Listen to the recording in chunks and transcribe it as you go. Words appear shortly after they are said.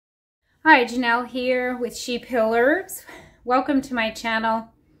Hi, Jenel here with Sheep Hill Herbs. Welcome to my channel.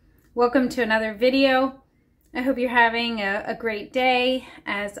 Welcome to another video. I hope you're having a great day,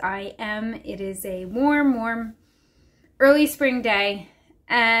 as I am. It is a warm early spring day,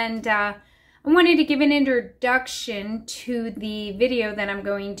 and I wanted to give an introduction to the video that I'm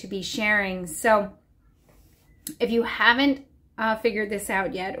going to be sharing. So if you haven't figured this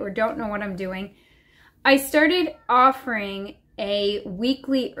out yet or don't know what I'm doing, I started offering a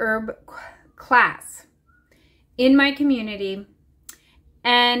weekly herb class in my community,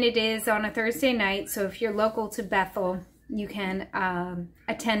 and it is on a Thursday night. So if you're local to Bethel, you can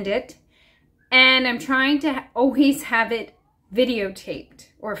attend it. And I'm trying to always have it videotaped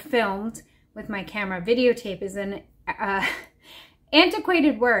or filmed with my camera. Videotape is an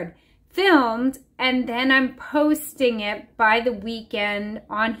antiquated word. Filmed, and then I'm posting it by the weekend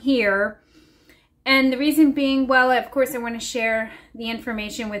on here. And the reason being, well, of course, I want to share the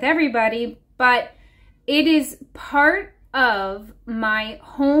information with everybody, but it is part of my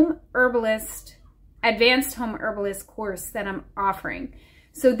Advanced Home Herbalist course that I'm offering.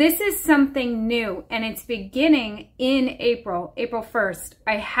 So this is something new, and it's beginning in April 1st.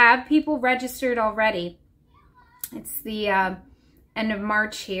 I have people registered already. It's the end of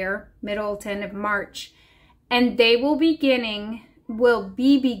March here, middle to end of March, and they will be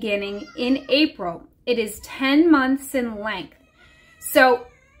beginning in April. It is 10 months in length. So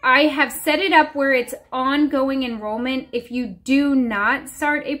I have set it up where it's ongoing enrollment. If you do not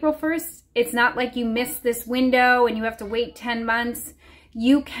start April 1st, it's not like you missed this window and you have to wait 10 months.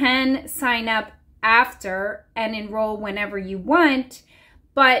 You can sign up after and enroll whenever you want.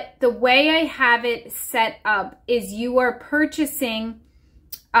 But the way I have it set up is you are purchasing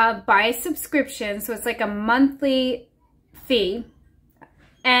by subscription. So it's like a monthly fee.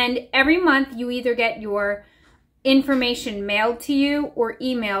 And every month you either get your information mailed to you or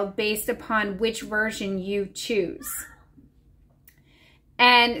emailed based upon which version you choose.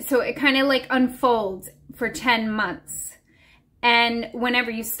 And so it kind of like unfolds for 10 months. And whenever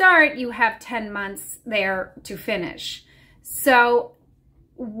you start, you have 10 months there to finish. So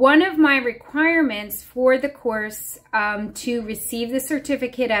one of my requirements for the course to receive the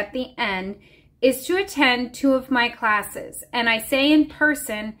certificate at the end is to attend 2 of my classes. And I say in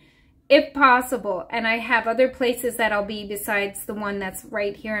person, if possible. And I have other places that I'll be besides the one that's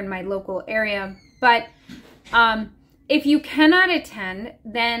right here in my local area. But if you cannot attend,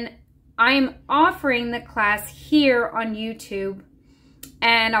 then I'm offering the class here on YouTube.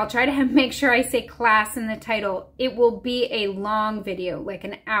 And I'll try to make sure I say class in the title. It will be a long video, like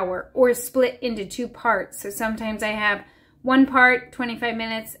an hour, or split into 2 parts. So sometimes I have one part, 25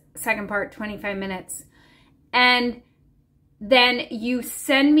 minutes, second part, 25 minutes. And then you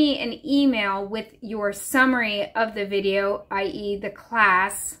send me an email with your summary of the video, i.e. the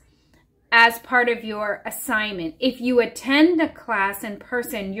class, as part of your assignment. If you attend the class in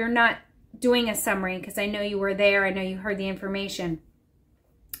person, you're not doing a summary because I know you were there. I know you heard the information.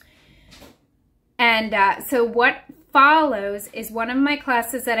 And so what follows is one of my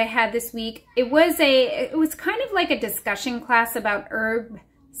classes that I had this week. It was kind of like a discussion class about herb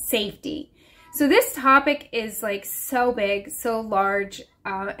safety. So this topic is like so big, so large,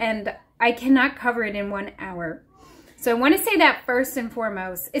 and I cannot cover it in 1 hour. So I want to say that first and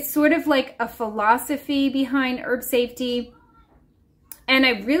foremost. It's sort of like a philosophy behind herb safety. And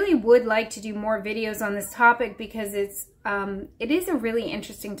I really would like to do more videos on this topic because it is a really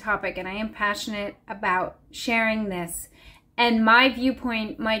interesting topic, and I am passionate about sharing this. And my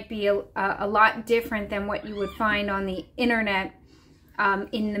viewpoint might be a lot different than what you would find on the internet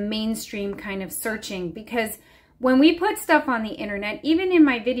in the mainstream kind of searching. Because when we put stuff on the internet, even in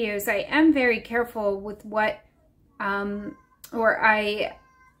my videos, I am very careful with what, I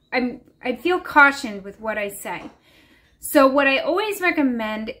feel cautioned with what I say. So what I always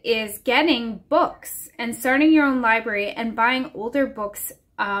recommend is getting books and starting your own library and buying older books.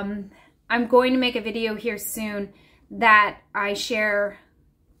 I'm going to make a video here soon that I share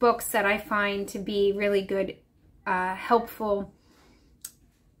books that I find to be really good, helpful,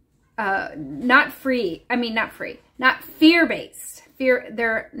 not fear-based.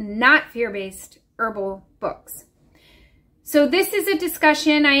 They're not fear-based herbal books. So this is a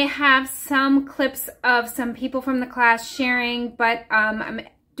discussion. I have some clips of some people from the class sharing, but I'm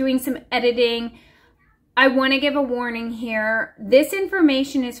doing some editing. I want to give a warning here. This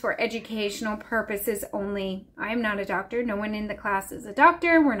information is for educational purposes only. I am not a doctor. No one in the class is a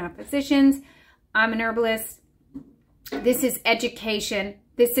doctor. We're not physicians. I'm an herbalist. This is education.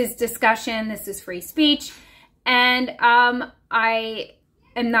 This is discussion. This is free speech. And I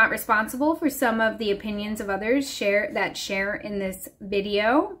am not responsible for some of the opinions of others that share in this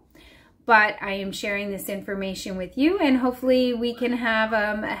video. but I am sharing this information with you, and hopefully we can have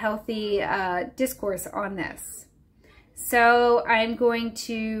a healthy discourse on this. So I'm going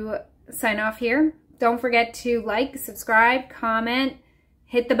to sign off here. Don't forget to like, subscribe, comment,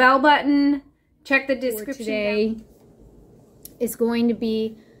 hit the bell button, check the description. Today is going to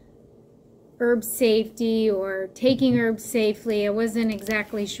be herb safety, or taking herbs safely. I wasn't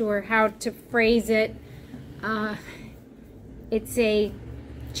exactly sure how to phrase it. It's a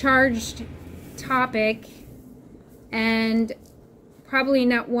charged topic and probably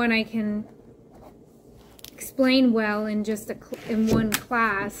not one I can explain well in just in one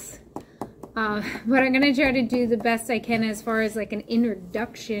class. But I'm going to try to do the best I can as far as like an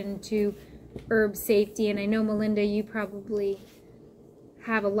introduction to herb safety. And I know, Melinda, you probably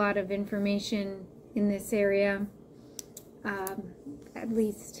have a lot of information in this area, at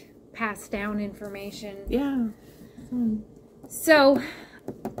least passed down information. Yeah. So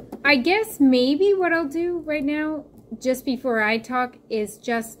I guess maybe what I'll do right now, just before I talk, is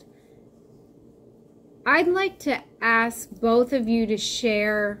just, I'd like to ask both of you to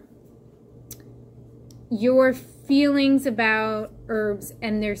share your feelings about herbs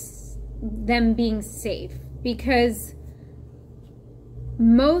and them being safe, because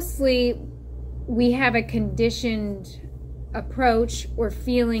mostly we have a conditioned approach or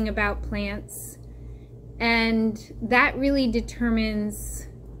feeling about plants, and that really determines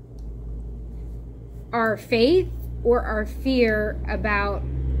our faith or our fear about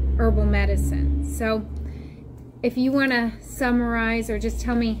herbal medicine. So if you want to summarize, or just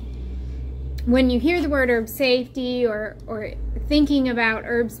tell me, when you hear the word herb safety, or thinking about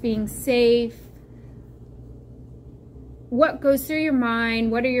herbs being safe, what goes through your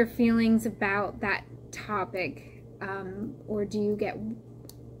mind? What are your feelings about that topic? Or do you get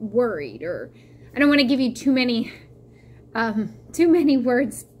worried? Or I don't want to give you too many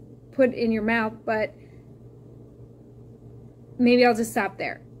words put in your mouth, but maybe I'll just stop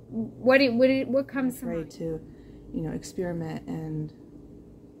there. What comes to mind? To, experiment and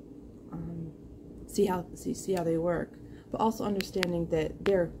see how they work, but also understanding that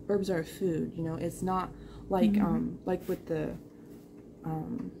herbs are food. It's not like like with the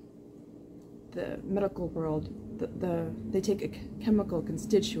medical world, they take a chemical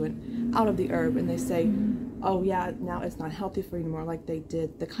constituent out of the herb and they say, oh yeah, now it's not healthy for you anymore, like they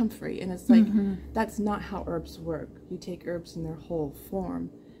did the comfrey. And it's like, that's not how herbs work. You take herbs in their whole form,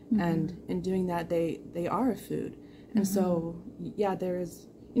 and in doing that, they are a food. And so, yeah, there is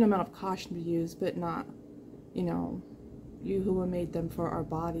amount of caution to use, but not, Yahuwah made them for our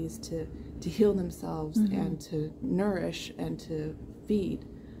bodies to heal themselves and to nourish and to feed,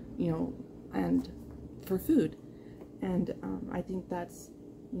 and for food. And I think that's,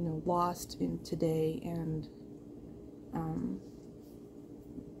 lost in today, and,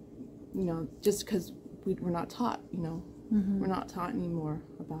 just because we're not taught, we're not taught anymore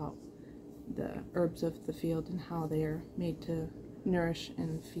about the herbs of the field and how they are made to nourish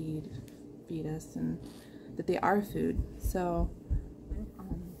and feed us, and that they are food. So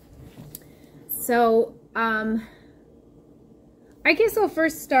I guess I'll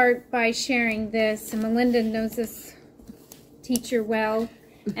first start by sharing this, and Melinda knows this teacher well,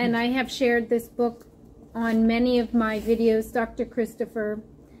 and I have shared this book on many of my videos, Dr. Christopher,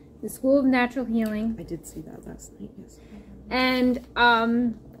 The School of Natural Healing. I did see that last night, yes. And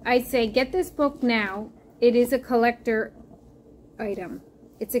I say, get this book now. It is a collector item.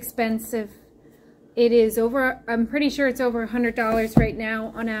 It's expensive. It is I'm pretty sure it's over $100 right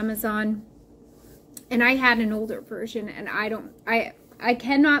now on Amazon. And I had an older version, and I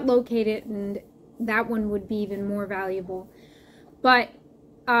cannot locate it, and that one would be even more valuable. But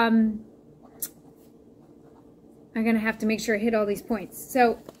I'm going to have to make sure I hit all these points.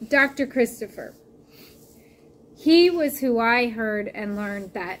 So Dr. Christopher, he was who I heard and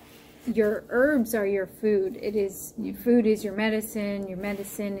learned that your herbs are your food. Your food is your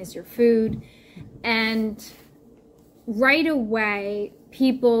medicine is your food. And right away,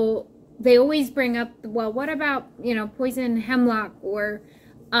 people, they always bring up, well, what about, poison hemlock, or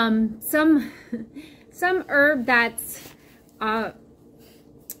some herb that's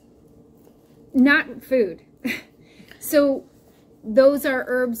not food. So those are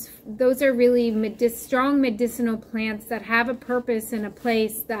herbs, those are really strong medicinal plants that have a purpose in a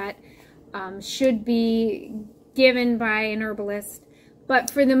place that should be given by an herbalist. But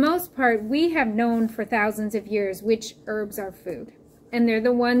for the most part, we have known for thousands of years which herbs are food. And they're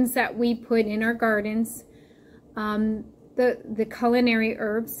the ones that we put in our gardens. The culinary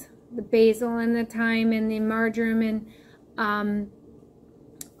herbs, the basil and the thyme and the marjoram and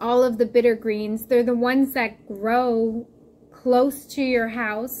all of the bitter greens, they're the ones that grow close to your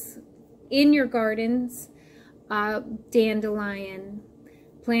house in your gardens, dandelion,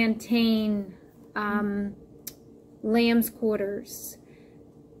 plantain, lamb's quarters.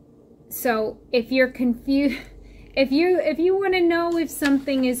 So if you're confused, if you want to know if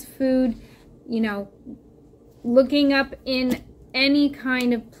something is food, you know, looking up in any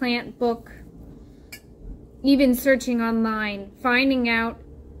kind of plant book, even searching online, finding out,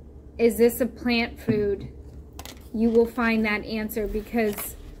 is this a plant food? You will find that answer,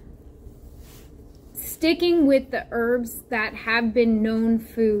 because sticking with the herbs that have been known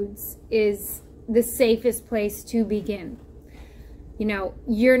foods is the safest place to begin. You know,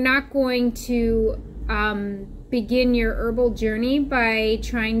 you're not going to begin your herbal journey by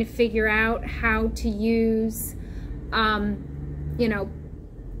trying to figure out how to use, you know,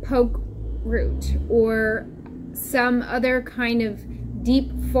 poke root or some other kind of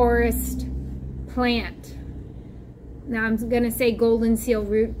deep forest plant. Now I'm going to say golden seal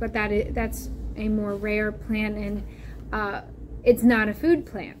root, but that's a more rare plant, and it's not a food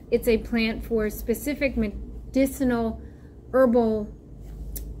plant. It's a plant for specific medicinal herbal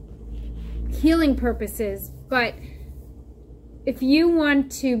healing purposes. But if you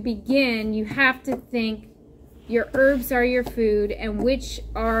want to begin, you have to think your herbs are your food, and which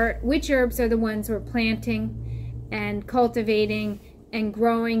herbs are the ones we're planting and cultivating and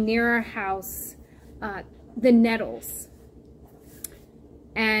growing near our house. The nettles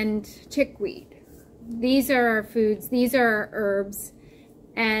and chickweed. These are our foods, these are our herbs,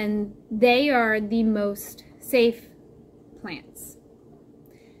 and they are the most safe plants.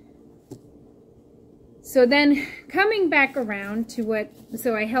 So then coming back around to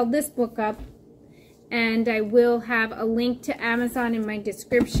so I held this book up, and I will have a link to Amazon in my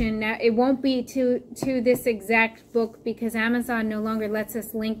description. Now, it won't be to this exact book, because Amazon no longer lets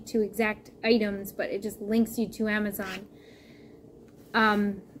us link to exact items, but it just links you to Amazon.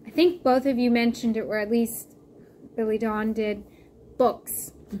 I think both of you mentioned it, or at least Billy Dawn did,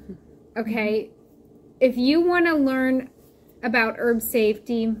 books. Okay, if you want to learn about herb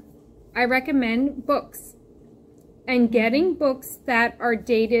safety, I recommend books. And getting books that are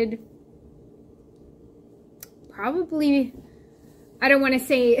dated, probably, I don't want to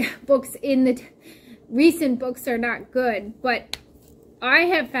say books in the recent books are not good, but I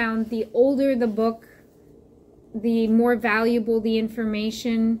have found the older the book, the more valuable the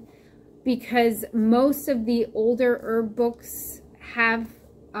information, because most of the older herb books have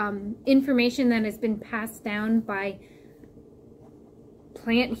information that has been passed down by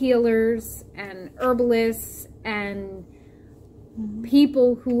plant healers and herbalists and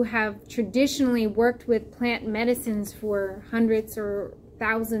people who have traditionally worked with plant medicines for hundreds or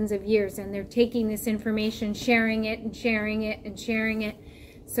thousands of years, and they're taking this information, sharing it and sharing it and sharing it.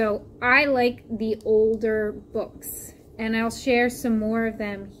 So I like the older books, and I'll share some more of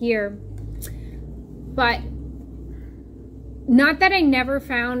them here. But not that I never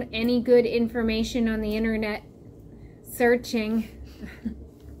found any good information on the internet searching.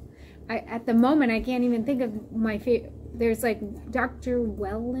 At the moment I can't even think of my favorite. There's like Dr.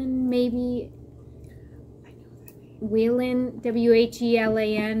 Whelan, maybe. Whelan,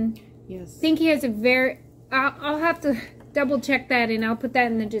 W-H-E-L-A-N. Yes. I think he has a very, I'll have to double check that, and I'll put that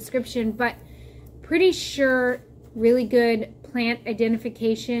in the description, but pretty sure really good plant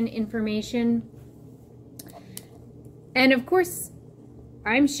identification information. And of course,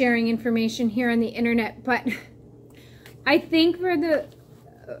 I'm sharing information here on the internet, but I think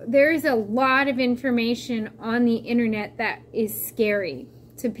there's a lot of information on the internet that is scary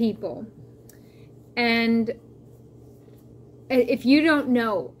to people. And if you don't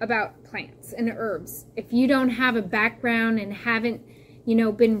know about plants and herbs, if you don't have a background and haven't, you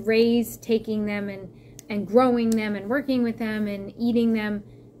know, been raised taking them and growing them and working with them and eating them,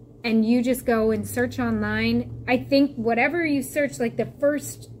 and you just go and search online, I think whatever you search, like the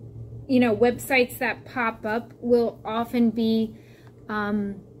first, you know, websites that pop up will often be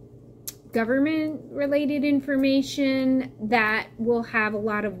government-related information that will have a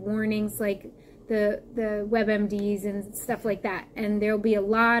lot of warnings, like the WebMDs and stuff like that. And there'll be a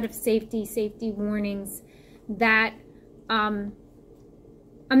lot of safety warnings that I'm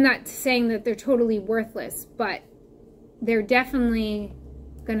not saying that they're totally worthless, but they're definitely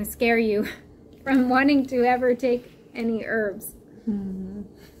going to scare you from wanting to ever take any herbs. Mm-hmm.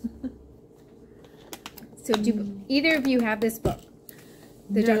 So do either of you have this book?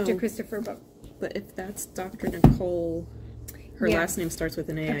 The No, Dr. Christopher book. But if that's Dr. Nicole, her last name starts with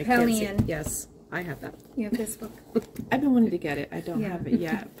an A. I can't see. Yes, I have that. You have this book. I've been wanting to get it. I don't have it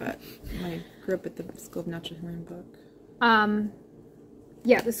yet, but I grew up at the School of Natural Healing book.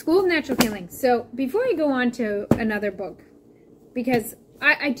 Yeah, the School of Natural Healing. So before I go on to another book, because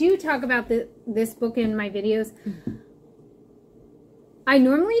I do talk about this book in my videos. I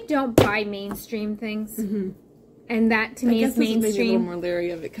normally don't buy mainstream things. And that to me is mainstream. Made me a little more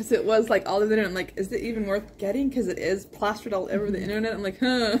leery of it because it was like all over the internet. I'm like, is it even worth getting? Because it is plastered all over the internet. I'm like,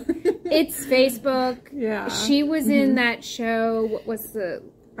 huh. It's Facebook. Yeah. She was in that show. What was the?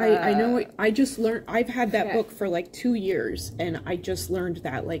 I know. I just learned. I've had that book for like 2 years, and I just learned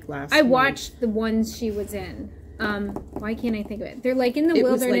that like last. I watched the ones she was in. Why can't I think of it? They're like in the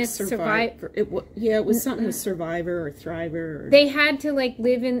wilderness, survive. It was something with Survivor or Thriver. Or they had to like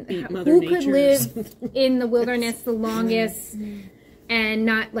live in who could live in the wilderness the longest and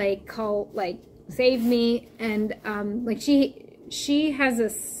not like call like save me, and like she has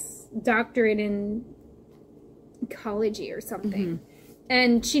a doctorate in ecology or something,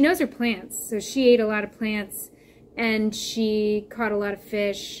 and she knows her plants, so she ate a lot of plants and she caught a lot of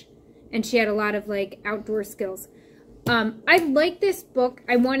fish. And she had a lot of, like, outdoor skills. I like this book.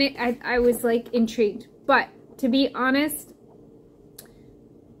 I was, like, intrigued. But, to be honest,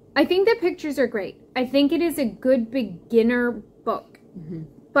 I think the pictures are great. I think it is a good beginner book.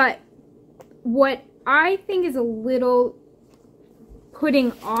 But what I think is a little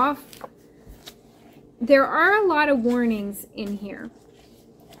putting off, there are a lot of warnings in here.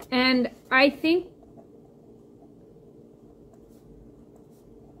 And I think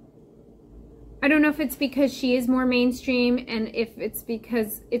I don't know if it's because she is more mainstream and if it's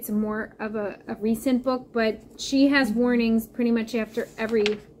because it's more of a recent book, but she has warnings pretty much after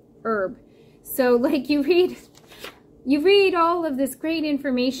every herb. So like you read all of this great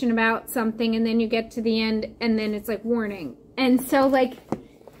information about something and then you get to the end and then it's like warning. And so like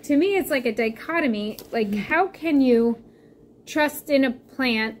to me it's like a dichotomy. Like how can you trust in a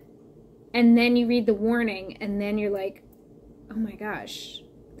plant and then you read the warning and then you're like, oh my gosh,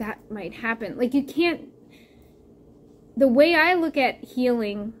 that might happen. Like you can't, the way I look at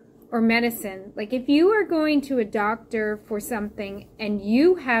healing or medicine, like if you are going to a doctor for something and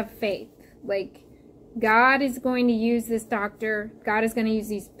you have faith, like God is going to use this doctor, God is going to use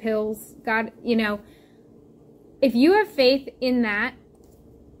these pills, God, you know, if you have faith in that,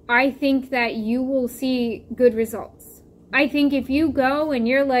 I think that you will see good results. I think if you go and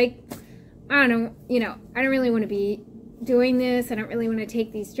you're like, I don't know, you know, I don't really want to be doing this, I don't really want to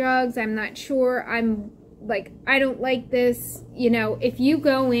take these drugs, I'm not sure, I'm like, I don't like this, you know, if you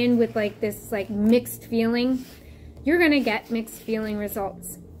go in with like this like mixed feeling, you're gonna get mixed feeling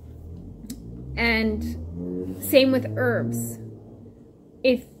results. And same with herbs.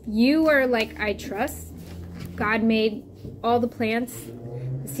 If you are like, I trust God made all the plants,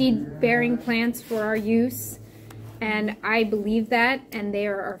 seed-bearing plants for our use, and I believe that, and they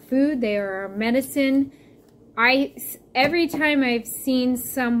are our food, they are our medicine. Every time I've seen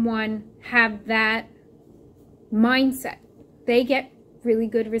someone have that mindset, they get really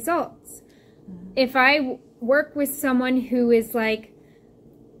good results. If I work with someone who is like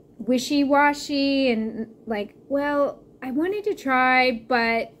wishy-washy and like, well, I wanted to try,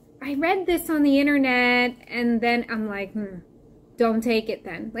 but I read this on the internet, and then I'm like, don't take it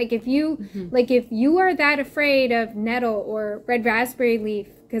then. Like if you like if you are that afraid of nettle or red raspberry leaf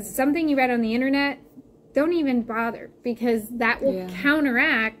because it's something you read on the internet, don't even bother, because that will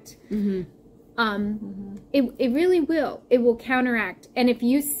counteract. It really will. It will counteract. And if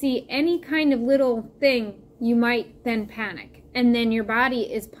you see any kind of little thing, you might then panic. And then your body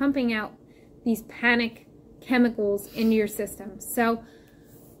is pumping out these panic chemicals into your system. So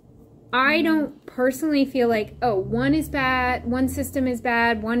I don't personally feel like, oh, one is bad, one system is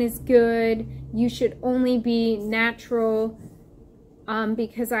bad, one is good. You should only be natural.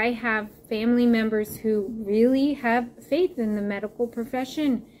 Because I have family members who really have faith in the medical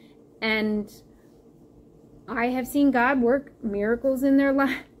profession, and I have seen God work miracles in their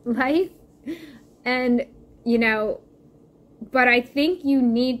life, and you know, but I think you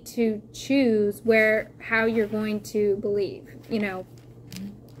need to choose how you're going to believe, you know.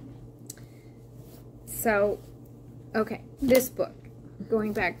 So, okay, this book,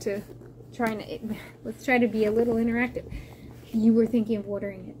 going back to let's try to be a little interactive. You were thinking of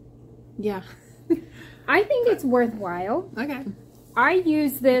ordering it. Yeah. I think it's worthwhile. Okay. I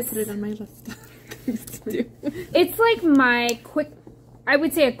use this. Put it on my list. It's like my I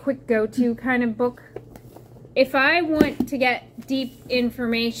would say a quick go-to kind of book. If I want to get deep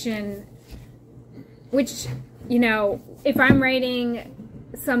information, which, you know, if I'm writing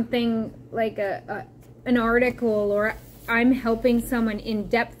something like an article, or I'm helping someone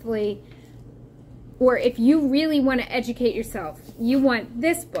in-depthly, or if you really want to educate yourself, you want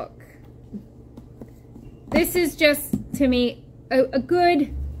this book. This is just, to me, a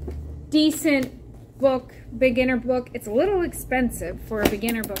good, decent book, beginner book. It's a little expensive for a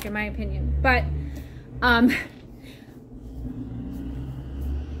beginner book, in my opinion. But,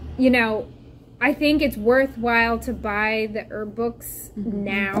 you know, I think it's worthwhile to buy the herb books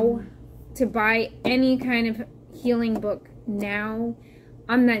now, to buy any kind of healing book now.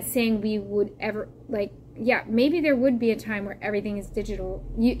 I'm not saying we would ever, like, yeah, maybe there would be a time where everything is digital.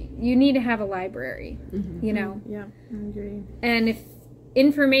 You need to have a library, you know? Yeah, I agree. And if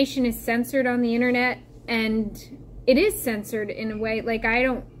information is censored on the internet, and it is censored in a way, like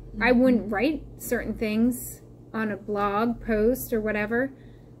I wouldn't write certain things on a blog post or whatever.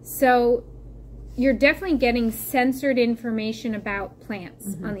 So you're definitely getting censored information about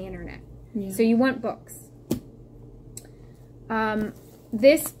plants on the internet. Yeah. So you want books.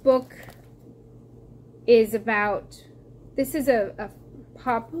 This book is about, this is a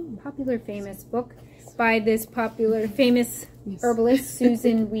popular famous book by this popular famous herbalist,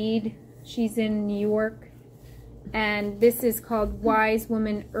 Susan Weed. She's in New York. And this is called Wise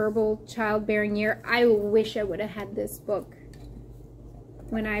Woman Herbal Childbearing Year. I wish I would have had this book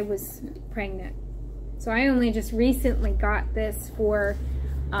when I was pregnant. So I only just recently got this for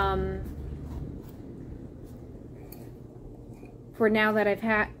now that I've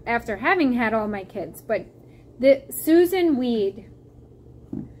had, after having had all my kids. But the Susan Weed,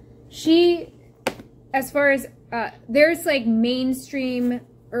 she, as far as, there's like mainstream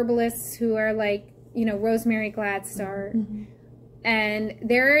herbalists who are like, you know, Rosemary, Gladstar, and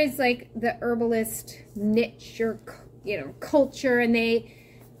there is like the herbalist niche or, you know, culture, and they,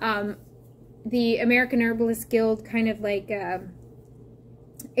 the American Herbalist Guild kind of like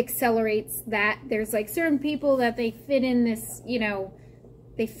accelerates that. There's like certain people that they fit in this, you know,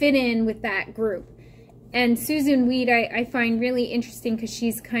 they fit in with that group. And Susan Weed I find really interesting because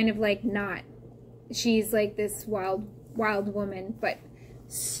she's kind of like not, she's like this wild woman, but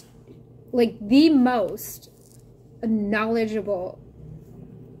like the most knowledgeable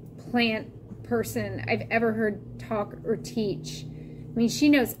plant person I've ever heard talk or teach. I mean, she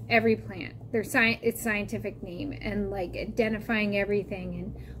knows every plant, its scientific name, and like identifying everything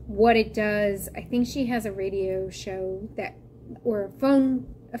and what it does. I think she has a radio show that, or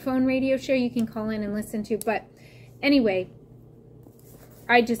a phone radio show you can call in and listen to. But anyway,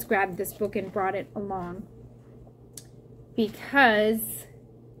 I just grabbed this book and brought it along because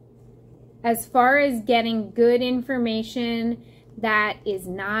as far as getting good information that is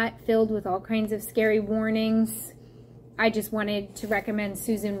not filled with all kinds of scary warnings, I just wanted to recommend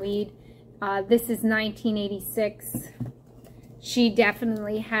Susan Weed. This is 1986. She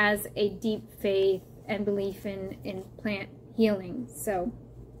definitely has a deep faith and belief in plant healing. So,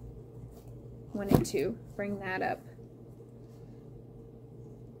 wanted to bring that up.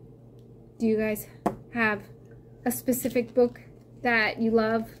 Do you guys have a specific book that you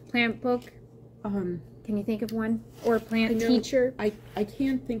love? Plant book? Can you think of one? Or a plant teacher? I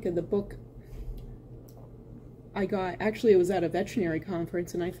can't think of the book. I got, actually it was at a veterinary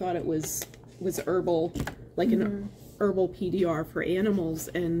conference, and I thought it was herbal, like an herbal PDR for animals,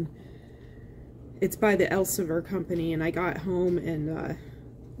 and it's by the Elsevier company, and I got home and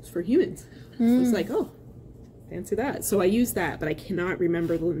it's for humans. So I was like, oh, fancy that. So I used that, but I cannot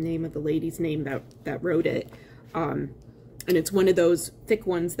remember the name of the lady's name that wrote it. And it's one of those thick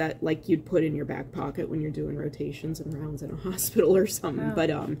ones that like you'd put in your back pocket when you're doing rotations and rounds in a hospital or something.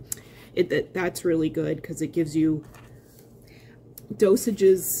 Wow. But that's really good because it gives you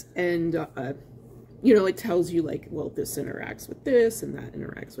dosages, and you know, it tells you like, well, this interacts with this and that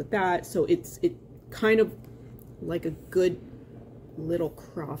interacts with that. So it kind of like a good little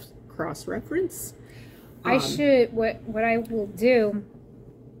cross reference. I should, what I will do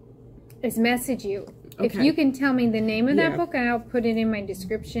is message you. Okay. If you can tell me the name of that book, and I'll put it in my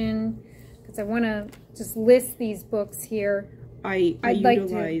description, because I want to just list these books here. I'd like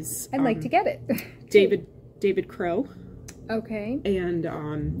to get it. David Crow. Okay. And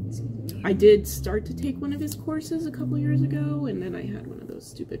I did start to take one of his courses a couple years ago, and then I had one of those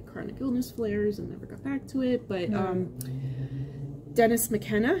stupid chronic illness flares and never got back to it. But Dennis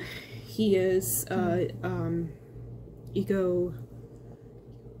McKenna, he is eco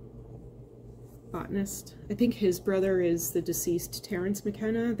botanist. I think his brother is the deceased Terrence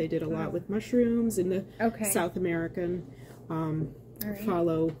McKenna. They did a lot with mushrooms in the South American.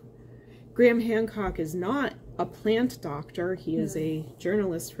 Follow. Graham Hancock is not a plant doctor. He is a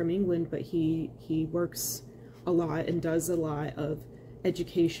journalist from England, but he works a lot and does a lot of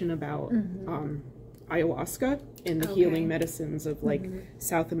education about ayahuasca and the healing medicines of like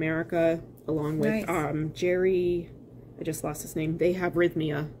South America, along with Jerry, I just lost his name. They have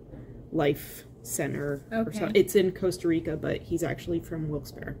Rhythmia Life Center. Or so. It's in Costa Rica, but he's actually from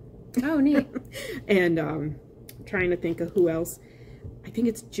Wilkes-Barre. Oh, neat. And trying to think of who else. I think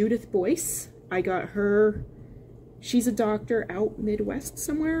it's Judith Boyce. I got her. She's a doctor out Midwest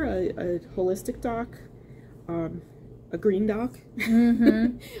somewhere, a holistic doc, a green doc.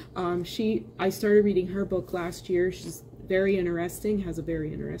 Mm-hmm. I started reading her book last year. She's very interesting, has a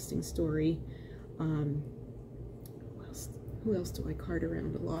very interesting story. Who else do I cart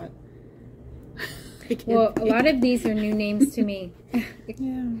around a lot? Well, a lot of these are new names to me.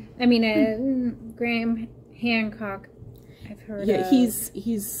 Yeah. I mean, Graham Hancock, I've heard Yeah, of. he's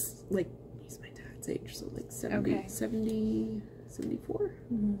like, he's my dad's age, so like 70, Okay. 70, 74?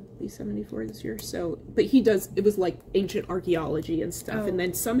 He's 74 this year. So, but he does, it was like ancient archaeology and stuff. Oh, and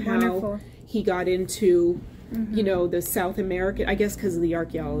then somehow wonderful. he got into, you know, the South American, I guess because of the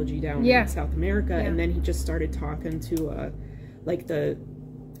archaeology down Yeah. in South America. Yeah. And then he just started talking to, like the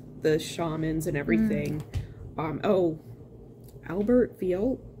shamans and everything. Albert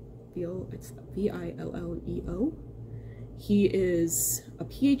Viel, it's Villeo. He is a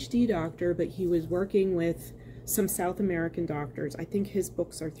PhD doctor, but he was working with some South American doctors. I think his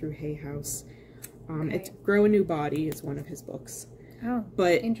books are through Hay House. Okay. It's Grow a New Body is one of his books. Oh,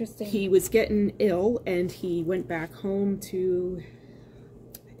 But interesting. he was getting ill, and he went back home to,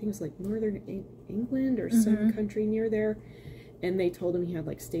 I think it was like northern England or some country near there. And they told him he had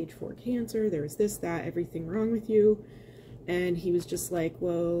like stage 4 cancer. There was this, that, everything wrong with you. And he was just like,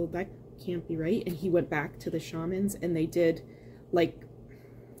 well, that can't be right. And he went back to the shamans, and they did like,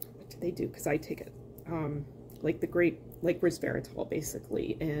 what did they do? Because I take it, like the grape, like resveratrol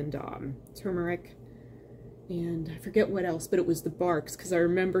basically, and turmeric, and I forget what else, but it was the barks, because I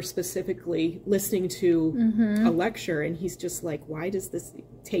remember specifically listening to a lecture, and he's just like, why does this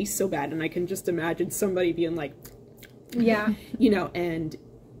taste so bad? And I can just imagine somebody being like, yeah. you know. And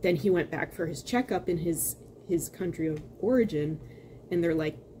then he went back for his checkup in his country of origin, and they're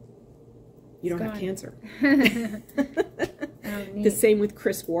like, you don't have cancer. Oh, neat. The same with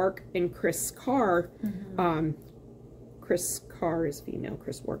Chris Wark and Chris Carr. Chris Carr is female,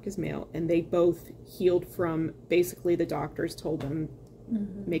 Chris Wark is male, and they both healed from, basically the doctors told them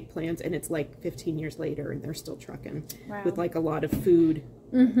make plans, and it's like 15 years later and they're still trucking. Wow. With like a lot of food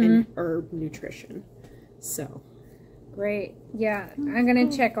and herb nutrition. So Great. Yeah, I'm going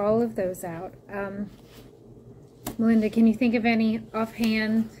to check all of those out. Melinda, can you think of any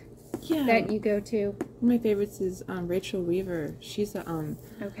offhand that you go to? One of my favorites is Rachel Weaver. She's a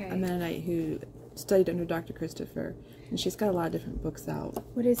Mennonite who studied under Dr. Christopher, and she's got a lot of different books out.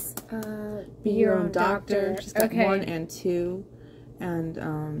 What is Be Your Own Doctor. She's got 1 and 2,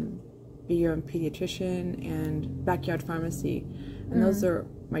 and Be Your Own Pediatrician and Backyard Pharmacy. And those are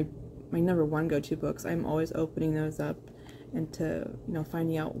my number 1 go-to books. I'm always opening those up and to, you know,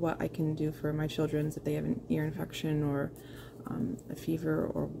 finding out what I can do for my children if they have an ear infection or a fever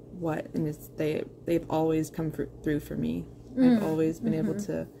or what. And they've always come through for me. I've always been able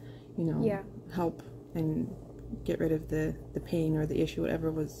to, you know, help and get rid of the pain or the issue,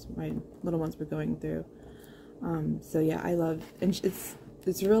 whatever was my little ones were going through. So yeah, I love, and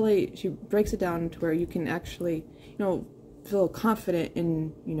it's really, she breaks it down to where you can actually, you know, feel confident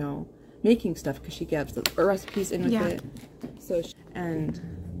in, you know, making stuff, because she gives the recipes in with it. So and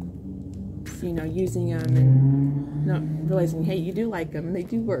you know, using them and, you know, realizing, hey, you do like them and they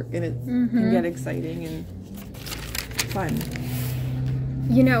do work, and it can get exciting and fun.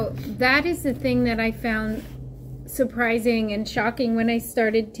 You know, that is the thing that I found surprising and shocking when I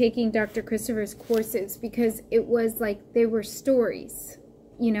started taking Dr. Christopher's courses, because it was like they were stories.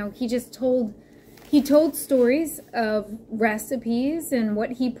 You know, he told stories of recipes and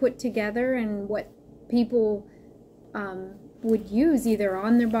what he put together and what people would use either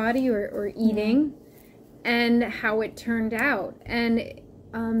on their body or eating, and how it turned out. And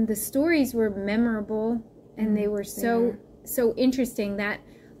the stories were memorable, and they were so interesting that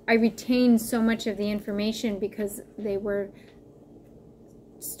I retained so much of the information, because they were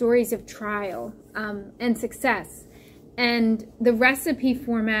stories of trial and success. And the recipe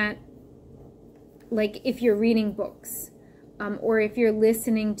format, like if you're reading books or if you're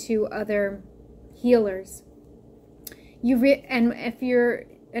listening to other healers, and if you're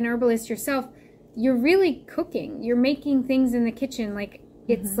an herbalist yourself, you're really cooking. You're making things in the kitchen. Like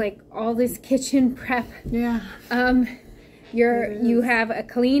it's like all this kitchen prep. Yeah. You have a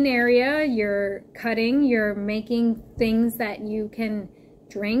clean area. You're cutting. You're making things that you can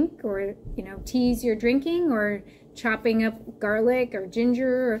drink, or, you know, teas you're drinking, or chopping up garlic or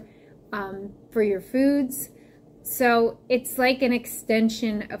ginger for your foods. So it's like an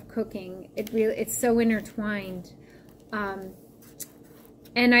extension of cooking. It's so intertwined.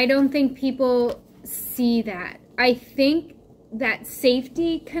 And I don't think people see that. I think that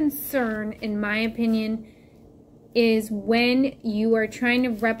safety concern, in my opinion, is when you are trying to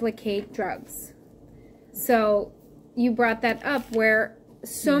replicate drugs. So you brought that up, where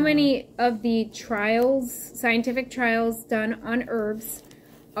so many of the trials, scientific trials done on herbs,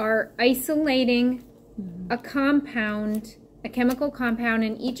 are isolating a compound, a chemical compound,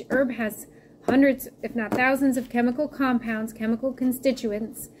 and each herb has hundreds, if not thousands, of chemical compounds, chemical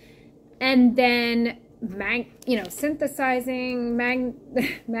constituents, and then synthesizing,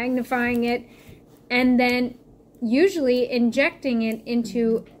 magnifying it, and then usually injecting it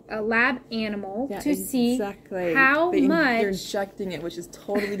into a lab animal to see how much. You're injecting it, which is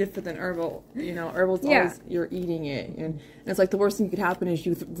totally different than herbal. You know, herbal's always you're eating it, and it's like the worst thing that could happen is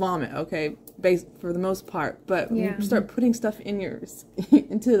you vomit. Okay, for the most part, but when you start putting stuff in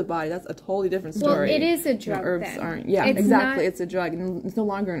into the body, that's a totally different story. Well, it is a drug. You know, herbs then. aren't. Yeah, it's exactly. It's a drug, and it's no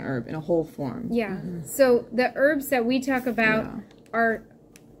longer an herb in a whole form. Yeah. So the herbs that we talk about are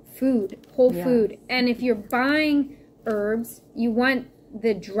food, whole food, and if you're buying herbs, you want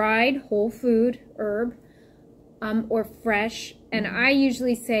the dried whole food herb, or fresh, and I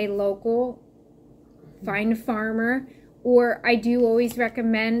usually say local, find a farmer, or I do always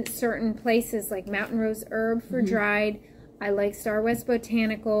recommend certain places like Mountain Rose Herb for dried. I like Star West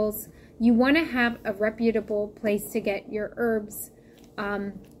Botanicals. You want to have a reputable place to get your herbs.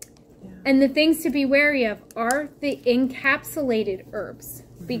 And the things to be wary of are the encapsulated herbs,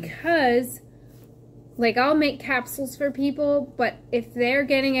 because like, I'll make capsules for people, but if they're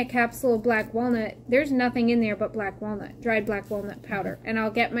getting a capsule of black walnut, there's nothing in there but black walnut, dried black walnut powder. And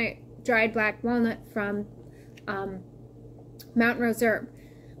I'll get my dried black walnut from Mountain Rose Herb.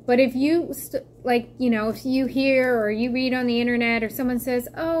 But if you, if you hear or you read on the internet, or someone says,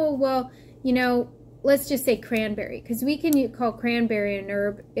 oh, well, let's just say cranberry, because we can call cranberry an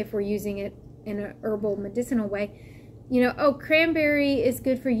herb if we're using it in an herbal medicinal way. Oh, cranberry is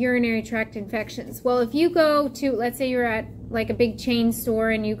good for urinary tract infections. Well, if you go to, let's say you're at like a big chain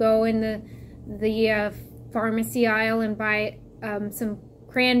store, and you go in the pharmacy aisle and buy some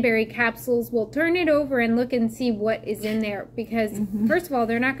cranberry capsules, well, turn it over and look and see what is in there, because first of all,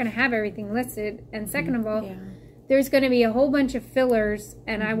 they're not going to have everything listed, and second of all, there's going to be a whole bunch of fillers,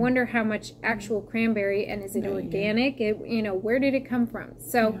 and I wonder how much actual cranberry, and is it organic? Where did it come from?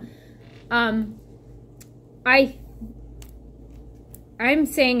 So, I'm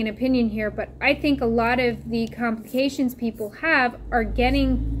saying an opinion here, but I think a lot of the complications people have are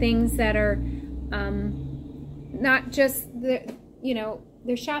getting things that are not just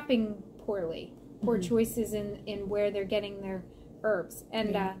they're shopping poorly, poor choices in where they're getting their herbs,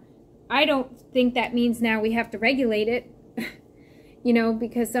 and I don't think that means now we have to regulate it,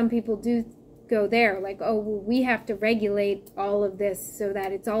 because some people do go there, like, oh, well, we have to regulate all of this so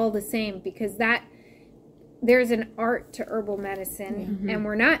that it's all the same, because there's an art to herbal medicine, and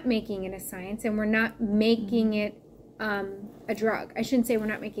we're not making it a science, and we're not making it a drug. I shouldn't say we're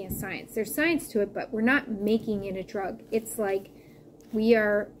not making it a science. There's science to it, but we're not making it a drug. It's like we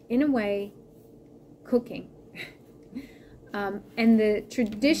are, in a way, cooking. And the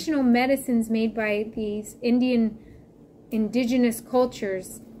traditional medicines made by these indigenous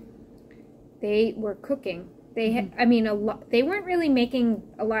cultures, they were cooking. They had, they weren't really making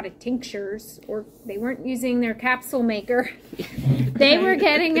a lot of tinctures, or they weren't using their capsule maker. They were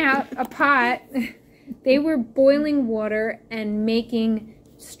getting out a pot. They were boiling water and making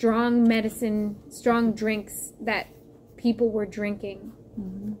strong medicine, strong drinks that people were drinking.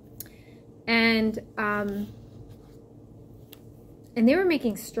 And they were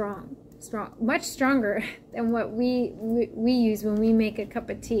making strong, much stronger than what we use when we make a cup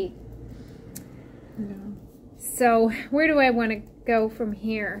of tea. So where do I want to go from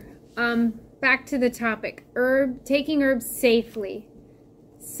here? Back to the topic, taking herbs safely.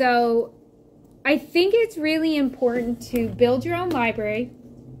 So I think it's really important to build your own library.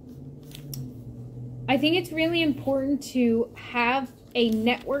 I think it's really important to have a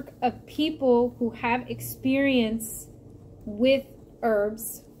network of people who have experience with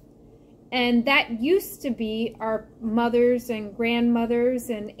herbs. And that used to be our mothers and grandmothers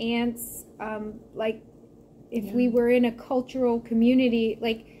and aunts, if we were in a cultural community,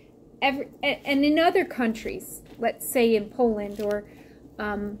 and in other countries, let's say in Poland or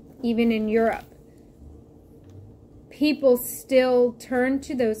even in Europe, people still turn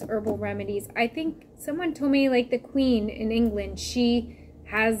to those herbal remedies. I think someone told me, like, the Queen in England, she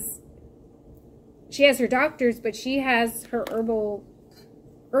has her doctors, but she has her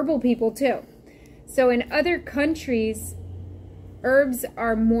herbal people too. So in other countries, herbs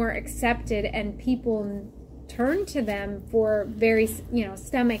are more accepted, and people turn to them for very,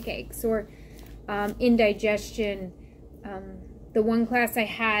 stomach aches or indigestion, The one class I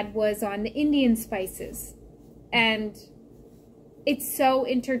had was on the Indian spices, and it's so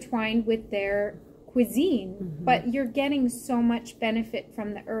intertwined with their cuisine, but you're getting so much benefit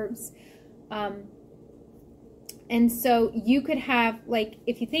from the herbs. And so you could have, like,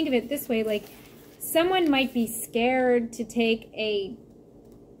 if you think of it this way, like, someone might be scared to take a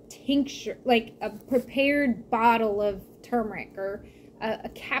tincture, like a prepared bottle of turmeric, or a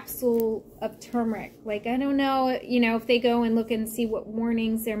capsule of turmeric. Like, I don't know, you know, if they go and look and see what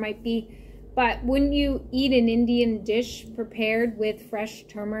warnings there might be. But wouldn't you eat an Indian dish prepared with fresh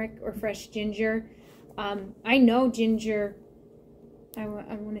turmeric or fresh ginger? I know ginger. I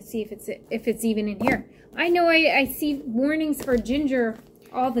want to see if it's even in here. I know I see warnings for ginger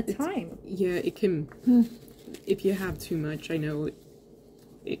all the time. Yeah, it can. If you have too much, I know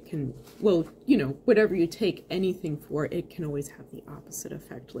it can. Well, you know, whatever you take anything for, it can always have the opposite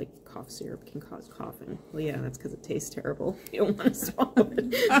effect. Like cough syrup can cause coughing. Well, yeah, that's because it tastes terrible. You don't want to swallow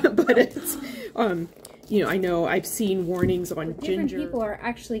it. But it's, you know, I know I've seen warnings on ginger. Different people are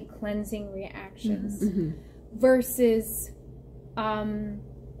actually cleansing reactions versus,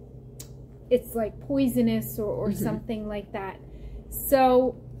 it's like poisonous or something like that.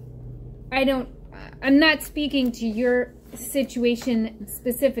 So I'm not speaking to your situation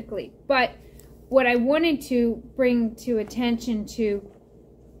specifically, but what I wanted to bring to attention to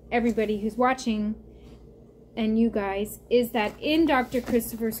everybody who's watching and you guys is that in Dr.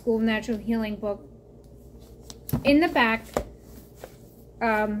 Christopher's School of Natural Healing book, in the back,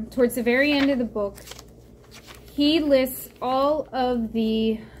 towards the very end of the book, he lists all of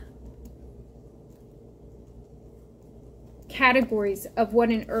the categories of what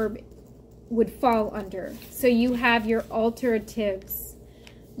an herb would fall under. So you have your alteratives,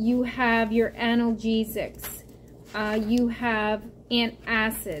 you have your analgesics, you have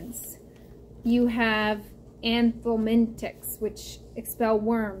antacids, you have anthelmintics, which expel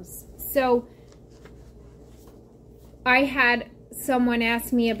worms. So I had someone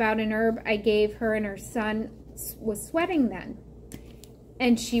ask me about an herb I gave her, and her son was sweating then,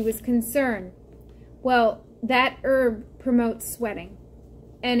 and she was concerned. Well, that herb promotes sweating,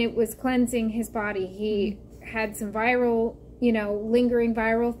 and it was cleansing his body. He had some viral, you know, lingering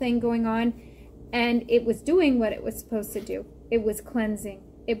viral thing going on, and it was doing what it was supposed to do. It was cleansing.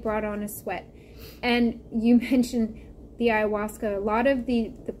 It brought on a sweat. And you mentioned the ayahuasca. A lot of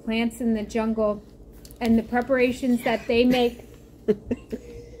the plants in the jungle and the preparations that they make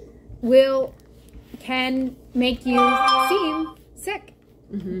can make you seem sick.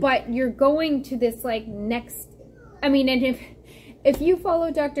 But you're going to this like next, I mean, and if you follow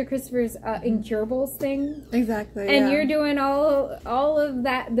Dr. Christopher's incurables thing, exactly, and you're doing all of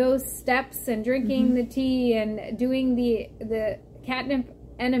those steps and drinking the tea and doing the catnip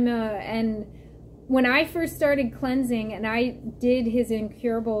enema, and when I first started cleansing and I did his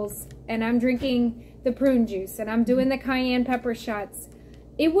incurables and I'm drinking the prune juice and I'm doing the cayenne pepper shots,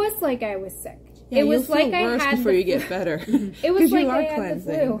 it was like I was sick. Yeah, it was like I had before you get better. It was like I had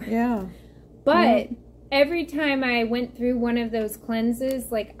the flu. Yeah. But every time I went through one of those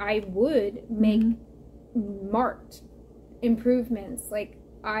cleanses, like, I would make marked improvements. Like,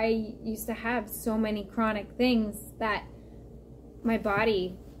 I used to have so many chronic things that my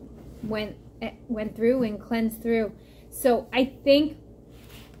body went through and cleansed through. So I think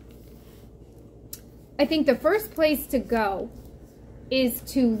the first place to go is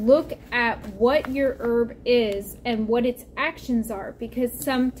to look at what your herb is and what its actions are, because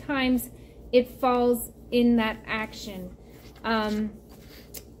sometimes it falls in that action.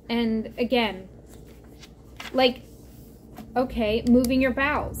 And again, like, okay, moving your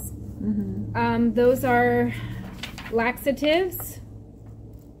bowels. Those are laxatives.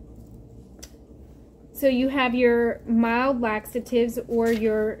 So you have your mild laxatives or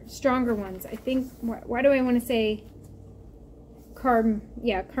your stronger ones. I think, why do I want to say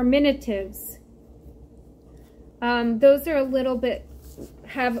carminatives? Those are a little bit,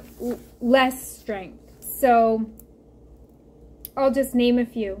 have less strength. So I'll just name a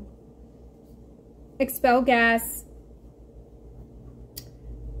few. Expel gas,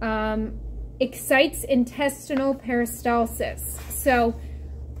 excites intestinal peristalsis. So,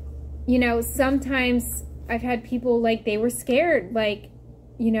 you know, sometimes I've had people, like, they were scared, like,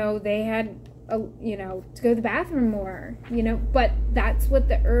 you know, they had, you know, to go to the bathroom more, you know, but that's what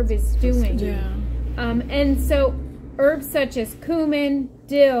the herb is doing. Yeah. And so herbs such as cumin,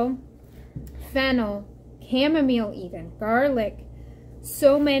 dill, fennel, chamomile even, garlic,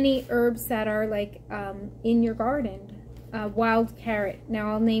 so many herbs that are like in your garden. Wild carrot.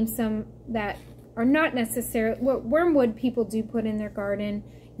 Now I'll name some that are not necessarily what wormwood people do put in their garden.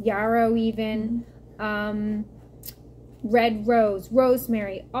 Yarrow even. red rose,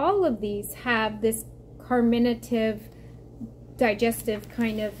 rosemary, all of these have this carminative digestive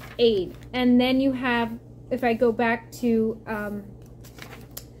kind of aid. And then you have, if I go back to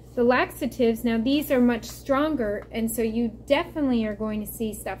the laxatives, now these are much stronger, and so you definitely are going to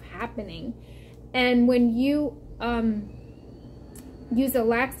see stuff happening. And when you use a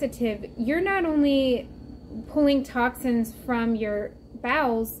laxative, you're not only pulling toxins from your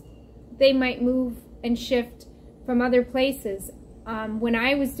bowels, they might move and shift from other places. When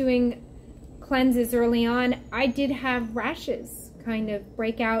I was doing cleanses early on, I did have rashes kind of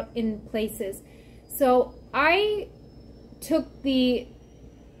break out in places. So I took the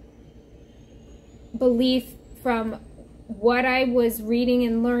belief from what I was reading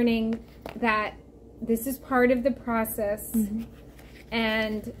and learning that this is part of the process,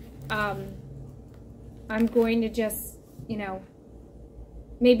 and I'm going to just, you know,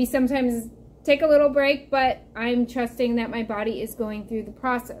 maybe sometimes take a little break, but I'm trusting that my body is going through the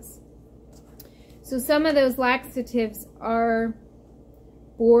process. So some of those laxatives are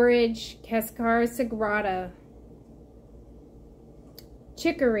borage, cascara sagrada,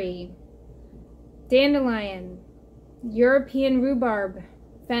 chicory, dandelion, European rhubarb,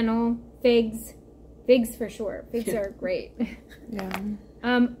 fennel, figs for sure. Figs are great.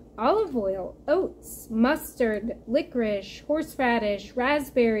 Yeah. Olive oil, oats, mustard, licorice, horseradish,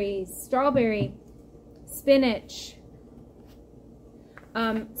 raspberries, strawberry, spinach.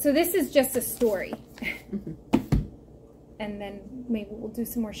 So this is just a story. And then maybe we'll do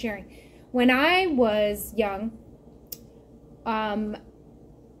some more sharing. When I was young, I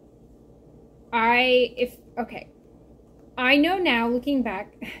know now, looking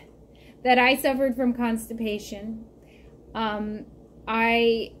back, that I suffered from constipation.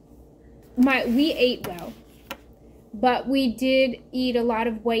 We ate well, but we did eat a lot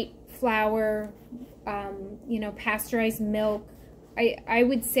of white flour, you know, pasteurized milk. I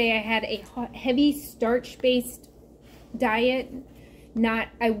would say I had a heavy starch-based diet,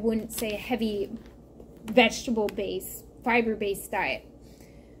 I wouldn't say a heavy vegetable-based, fiber-based diet.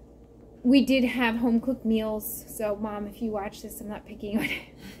 We did have home-cooked meals, so Mom, if you watch this, I'm not picking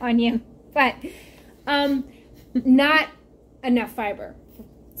on you, but not enough fiber.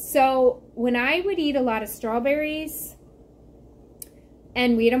 So when I would eat a lot of strawberries,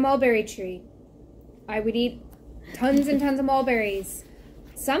 and we had a mulberry tree, I would eat tons and tons of mulberries.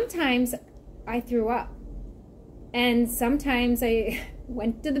 Sometimes I threw up, and sometimes I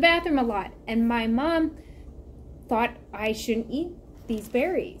went to the bathroom a lot, and my mom thought I shouldn't eat these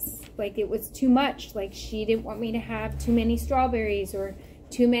berries. Like, it was too much. Like, she didn't want me to have too many strawberries or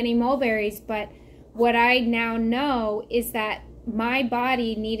too many mulberries. But what I now know is that my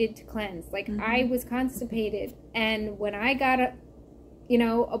body needed to cleanse. Like, I was constipated, and when I got a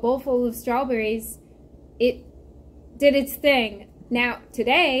bowl full of strawberries, it did its thing. Now,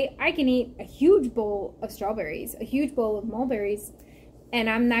 today, I can eat a huge bowl of strawberries, a huge bowl of mulberries, and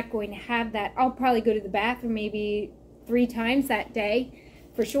I'm not going to have that. I'll probably go to the bathroom maybe 3 times that day,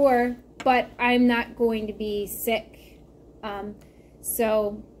 for sure, but I'm not going to be sick.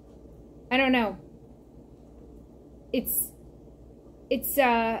 So, I don't know.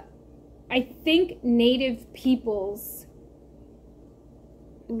 I think native peoples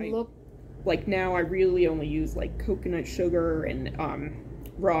look... Like, now I really only use, like, coconut sugar and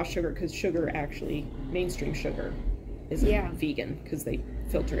raw sugar, because sugar actually, mainstream sugar, isn't vegan, because they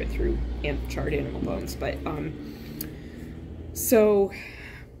filter it through charred animal bones. But, so,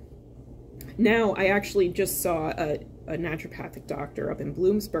 now I actually just saw a naturopathic doctor up in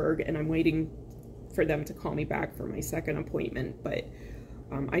Bloomsburg, and I'm waiting for them to call me back for my second appointment. But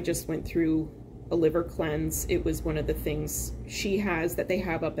I just went through a liver cleanse. It was one of the things she has that they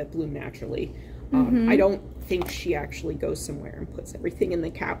have up at Bloom Naturally. I don't think she actually goes somewhere and puts everything in the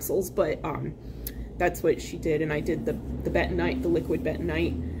capsules, but that's what she did. And I did the bentonite, the liquid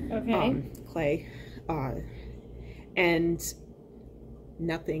bentonite clay, and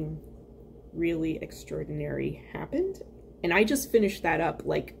nothing really extraordinary happened. And I just finished that up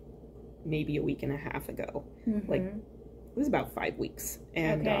like maybe a week and a half ago. Like, it was about 5 weeks.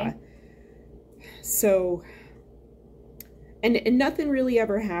 And so, and nothing really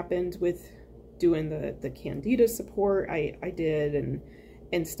ever happened with doing the candida support I did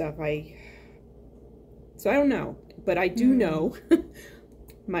and stuff. So I don't know, but I do know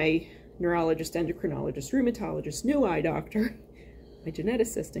my neurologist, endocrinologist, rheumatologist, new eye doctor, my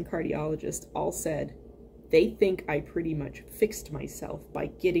geneticist, and cardiologist all said they think I pretty much fixed myself by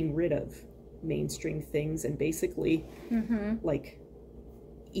getting rid of mainstream things and basically like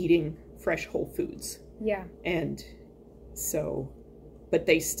eating fresh whole foods. Yeah. And so, but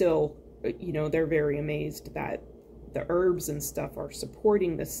they still, you know, they're very amazed that the herbs and stuff are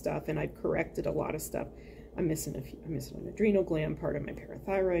supporting this stuff, and I've corrected a lot of stuff. I'm missing an adrenal gland, part of my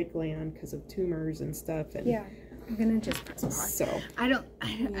parathyroid gland because of tumors and stuff. And yeah, I'm gonna just press pause. So I don't.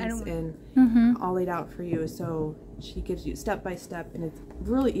 And all laid out for you. So she gives you step by step, and it's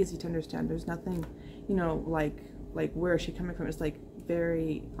really easy to understand. There's nothing, you know, like where is she coming from? It's like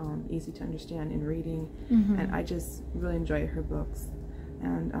very easy to understand in reading, and I just really enjoy her books.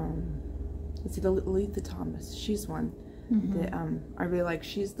 And let's see, the Letha Thomas, she's one that I really like.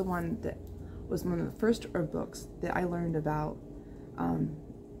 She's the one that was one of the first herb books that I learned about, and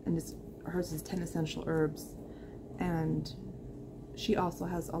hers is 10 Essential Herbs, and she also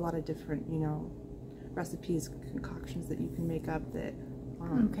has a lot of different, you know, recipes, concoctions that you can make up that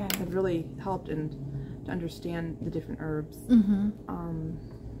have really helped and to understand the different herbs.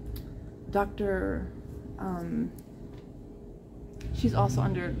 She's also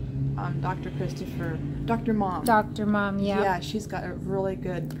under Dr. Christopher, Dr. Mom. Dr. Mom, yeah. Yeah, she's got a really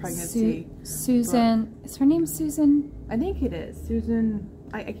good pregnancy. Susan, book. Is her name Susan? I think it is. Susan,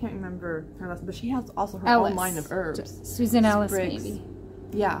 I can't remember her last name, but she has also her own line of herbs. Susan Ellis, Spriggs. maybe.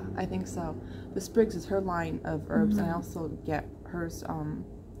 Yeah, I think so. The Spriggs is her line of herbs, and I also get hers from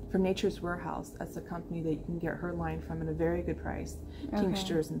Nature's Warehouse. That's a company that you can get her line from at a very good price.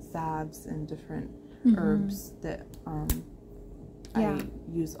 Tinctures and salves and different herbs that I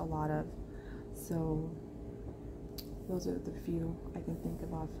use a lot of. So those are the few I can think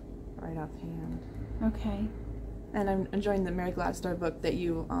of right offhand. Okay. And I'm enjoying the Mary Gladstar book that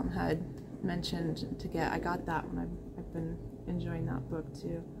you had mentioned to get. I got that one. I've been enjoying that book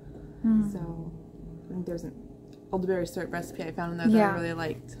too. So I think there's an elderberry syrup recipe I found in there that I really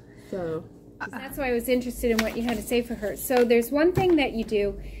liked. So that's why I was interested in what you had to say for her. So there's one thing that you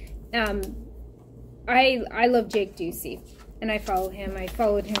do. I love Jake Ducey, and I follow him. I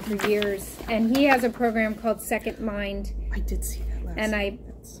followed him for years, and he has a program called Second Mind. I did see that last and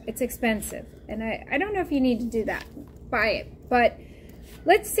it's expensive, and I don't know if you need to do that. Buy it, but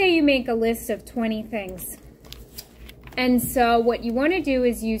let's say you make a list of 20 things. And so what you want to do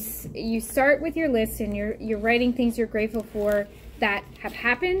is you start with your list, and you're writing things you're grateful for that have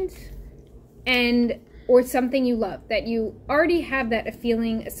happened, or something you love that you already have that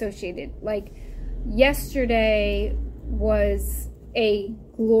feeling associated. Like yesterday was a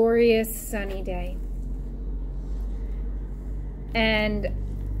glorious sunny day, and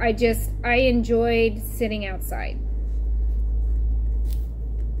I enjoyed sitting outside.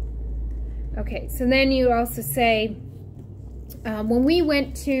 Okay, so then you also say, when we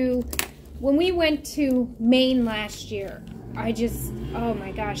went to Maine last year, oh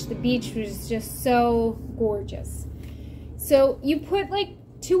my gosh, the beach was just so gorgeous. So you put like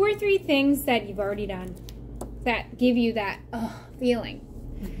 2 or 3 things that you've already done that give you that feeling.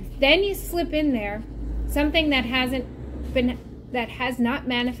 Then you slip in there something that has not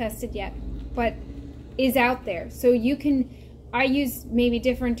manifested yet, but is out there. So I use maybe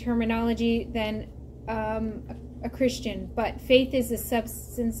different terminology than a Christian, but faith is the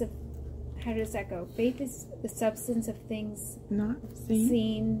substance of, how does that go? Faith is the substance of things not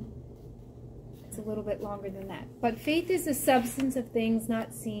seen. It's a little bit longer than that. But faith is the substance of things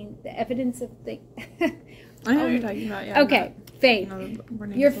not seen, the evidence of things. I know what you're talking about, yeah. Okay, faith.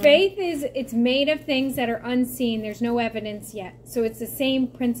 Your faith it's made of things that are unseen. There's no evidence yet. So it's the same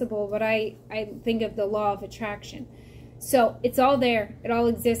principle, but I think of the law of attraction. So it's all there. It all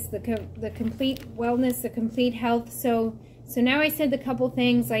exists. The complete wellness, the complete health. So now I said the couple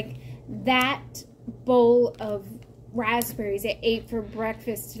things, like that bowl of raspberries I ate for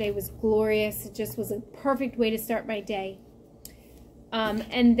breakfast today was glorious. It just was a perfect way to start my day.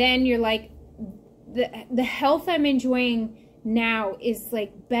 And then you're like, the health I'm enjoying now is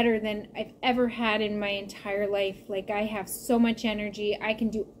like better than I've ever had in my entire life. Like I have so much energy. I can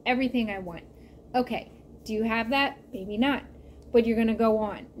do everything I want. Okay. Do you have that? Maybe not, but you're going to go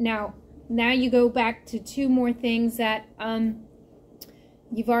on. Now you go back to 2 more things that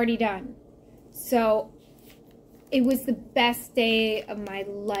you've already done. So it was the best day of my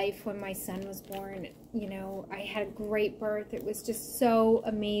life when my son was born. You know, I had a great birth. It was just so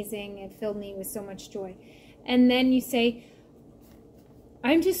amazing. It filled me with so much joy. And then you say,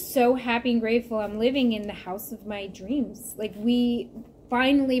 I'm just so happy and grateful I'm living in the house of my dreams. Like we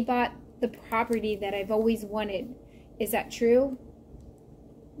finally bought the property that I've always wanted. Is that true?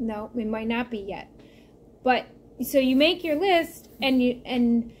 No, it might not be yet. But so you make your list,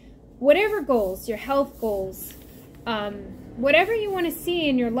 and whatever goals, your health goals, whatever you want to see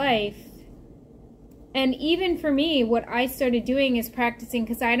in your life. And even for me, what I started doing is practicing,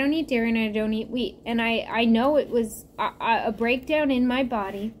 because I don't eat dairy and I don't eat wheat. And I know it was a breakdown in my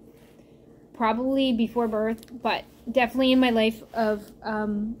body. probably before birth, but definitely in my life of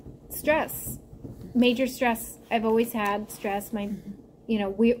stress, major stress. I've always had stress. My, you know,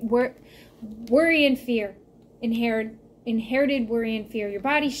 worry and fear, inherited worry and fear. Your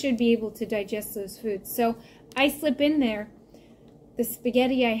body should be able to digest those foods. So I slip in there. The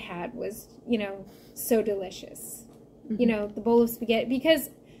spaghetti I had was, you know, so delicious. You know, the bowl of spaghetti, because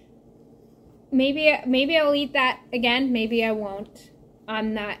maybe I'll eat that again. Maybe I won't.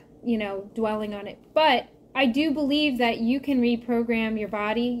 I'm not, you know, dwelling on it. But I do believe that you can reprogram your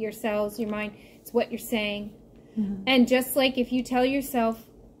body, your cells, your mind. It's what you're saying. And just like if you tell yourself,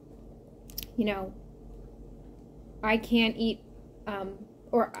 you know, I can't eat,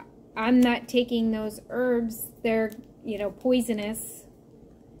 or I'm not taking those herbs, they're, you know, poisonous.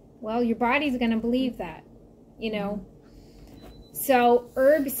 Well, your body's going to believe that, you know. So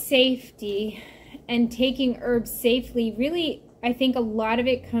herb safety and taking herbs safely, really, I think a lot of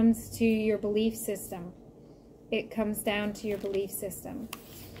it comes to your belief system. It comes down to your belief system.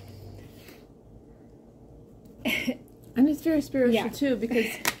 And it's very spiritual too, because,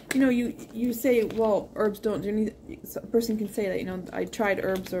 you know, you say, well, herbs don't do anything. A person can say that, you know, I tried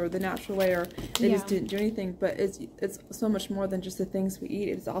herbs or the natural way, or they just didn't do anything. But it's so much more than just the things we eat.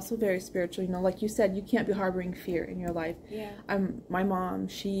 It's also very spiritual. You know, like you said, you can't be harboring fear in your life. My mom,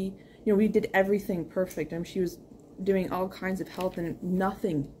 she, you know, we did everything perfect. She was doing all kinds of health, and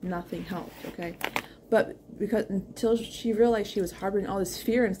nothing helped. Okay. But because until she realized she was harboring all this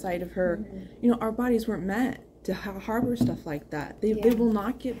fear inside of her, you know, our bodies weren't meant to harbor stuff like that. They will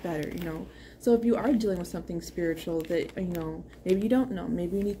not get better, you know. So if you are dealing with something spiritual that, you know, maybe you don't know,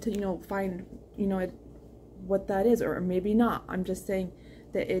 maybe you need to, you know, find, you know, what that is, or maybe not. I'm just saying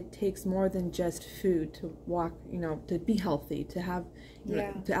that it takes more than just food to walk, you know, to be healthy, to have, you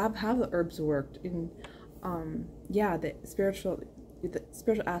know, to have the herbs worked. And the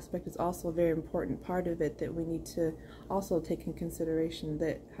spiritual aspect is also a very important part of it that we need to also take in consideration,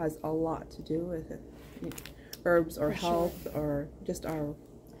 that has a lot to do with it. Herbs or health or just our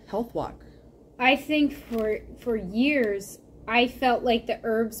health walk. I think for years I felt like the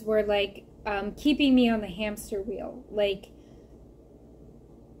herbs were like keeping me on the hamster wheel. Like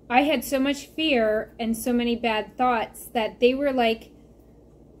I had so much fear and so many bad thoughts that they were like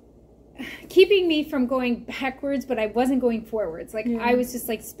keeping me from going backwards, but I wasn't going forwards. Like I was just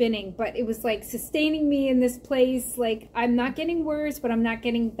like spinning, but it was like sustaining me in this place. Like I'm not getting worse, but I'm not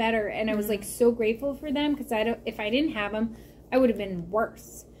getting better. And I was like so grateful for them, because if I didn't have them, I would have been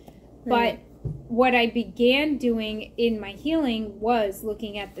worse. But what I began doing in my healing was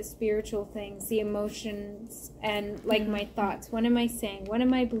looking at the spiritual things, the emotions, and like my thoughts. What am I saying? What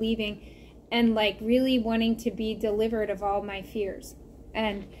am I believing? And like really wanting to be delivered of all my fears.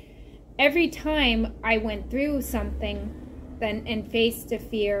 And every time I went through something and faced a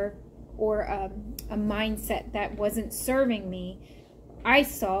fear or a mindset that wasn't serving me, I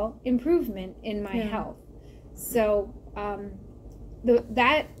saw improvement in my health. So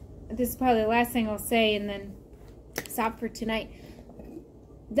this is probably the last thing I'll say, and then stop for tonight.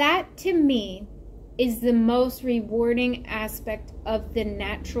 That to me is the most rewarding aspect of the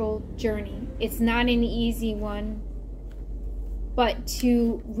natural journey. It's not an easy one. But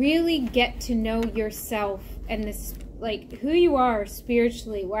to really get to know yourself and this, like who you are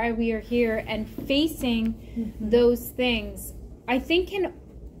spiritually, why we are here, and facing those things, I think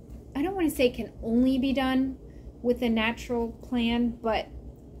I don't want to say can only be done with a natural plan, but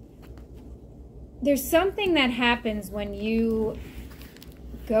there's something that happens when you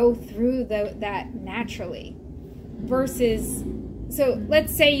go through that naturally versus, so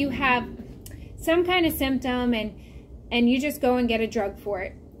let's say you have some kind of symptom and you just go and get a drug for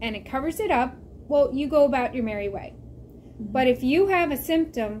it, and it covers it up, well, you go about your merry way. But if you have a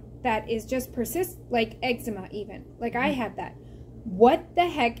symptom that is just like eczema even, like I had that, what the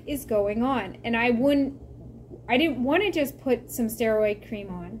heck is going on? And I didn't want to just put some steroid cream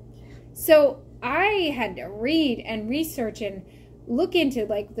on. So I had to read and research and look into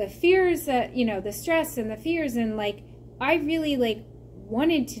like the fears that, you know, the stress and the fears, and like I really like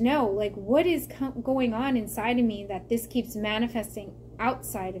wanted to know like what is going on inside of me that this keeps manifesting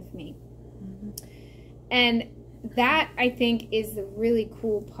outside of me. And that I think is the really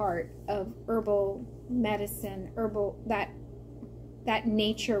cool part of herbal medicine, that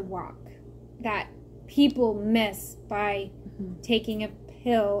nature walk that people miss by taking a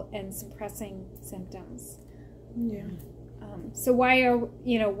pill and suppressing symptoms. So why are,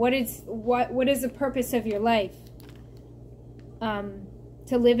 you know, what is the purpose of your life?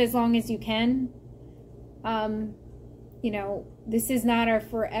 To live as long as you can. You know, this is not our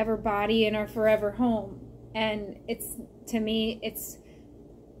forever body and our forever home. And it's, to me, it's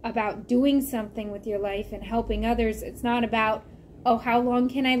about doing something with your life and helping others. It's not about, oh, how long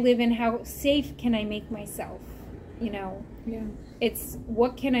can I live and how safe can I make myself? You know, Yeah. it's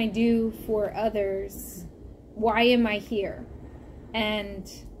what can I do for others? Why am I here? And,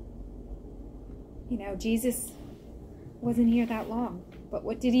 you know, Jesus wasn't here that long, but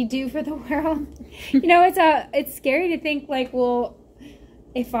what did he do for the world? You know, it's scary to think like, well,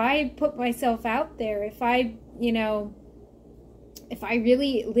 if I put myself out there, if I, you know, if I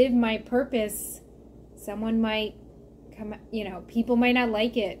really live my purpose, someone might come, you know, people might not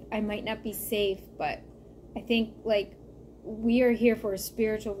like it. I might not be safe, but I think like we are here for a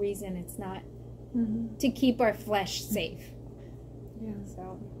spiritual reason. It's not to keep our flesh safe. Yeah.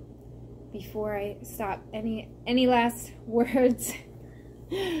 So before I stop, any last words?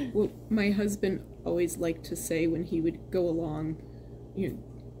 Well, my husband always liked to say when he would go along, you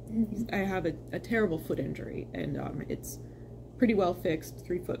know, I have a terrible foot injury, and it's pretty well fixed,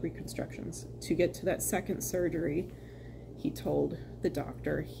 3-foot reconstructions. To get to that second surgery, he told the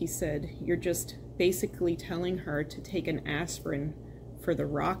doctor, he said, you're just basically telling her to take an aspirin for the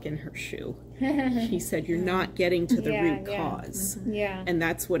rock in her shoe. He said, you're not getting to the root cause. Yeah. And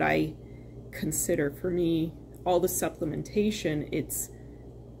that's what I consider for me, all the supplementation, it's,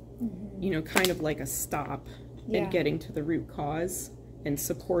 you know, kind of like a stop and getting to the root cause and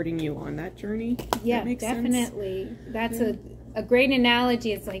supporting you on that journey. Yeah, that makes definitely. Sense? That's a great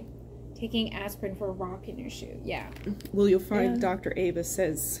analogy. It's like taking aspirin for a rock in your shoe. Yeah. Well, you'll find Dr. Ava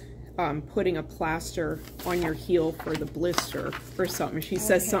says putting a plaster on your heel for the blister or something. She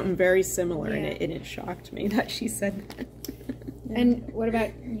says something very similar, and it shocked me that she said that. And what about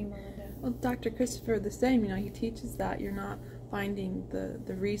you, Melinda? Well, Dr. Christopher, the same, you know, he teaches that you're not finding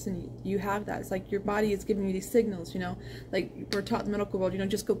the reason you have that. It's like your body is giving you these signals, you know, like we're taught in the medical world, you know,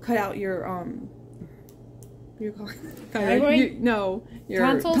 just go cut out your your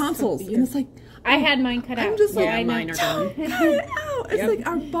tonsils. And it's like, I had mine cut out. I'm just like, I know. Mine are gone. cut it out. It's like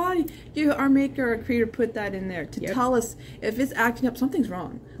our body, our maker, our creator put that in there to tell us if it's acting up, something's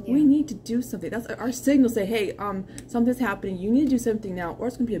wrong. We need to do something. That's our signal. Say, hey, something's happening. You need to do something now, or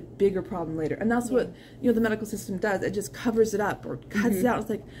it's going to be a bigger problem later. And that's what the medical system does. It just covers it up or cuts it out. It's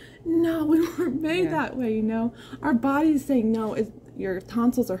like, no, we weren't made that way. You know, our body is saying no. Your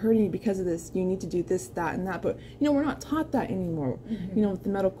tonsils are hurting you because of this. You need to do this, that, and that. But you know, we're not taught that anymore. You know, with the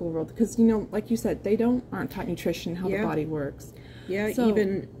medical world, because you know, like you said, they aren't taught nutrition, how the body works. Yeah, so,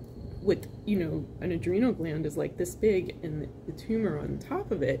 even with, you know, an adrenal gland is like this big and the tumor on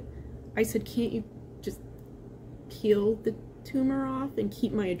top of it. I said, can't you just peel the tumor off and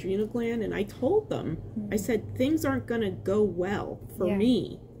keep my adrenal gland? And I told them, I said, things aren't going to go well for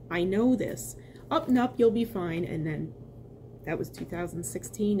me. I know this. Up and up, you'll be fine. And then that was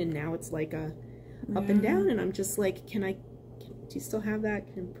 2016, and now it's like a up and down, and I'm just like, do you still have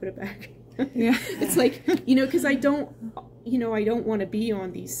that? Can you put it back? Yeah. It's like, you know, because I don't want to be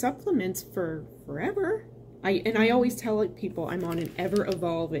on these supplements for forever. I always tell people I'm on an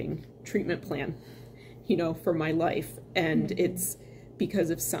ever-evolving treatment plan, you know, for my life. And it's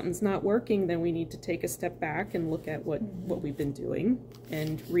because if something's not working, then we need to take a step back and look at what we've been doing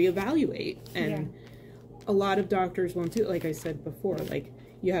and reevaluate. And a lot of doctors won't do it, like I said before. Like,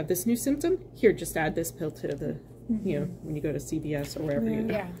 you have this new symptom, here, just add this pill to the, you know, when you go to CVS or wherever you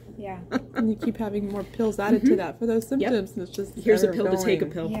go. Yeah. And you keep having more pills added to that for those symptoms. And it's just here's a pill to take a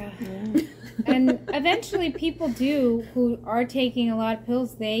pill. Yeah. And eventually people who are taking a lot of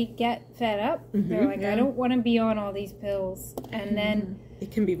pills, they get fed up. They're like, I don't want to be on all these pills. And then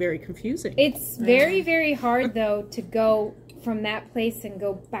it can be very confusing. It's very, very hard, though, to go from that place and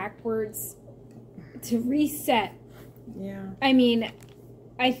go backwards to reset. Yeah. I mean,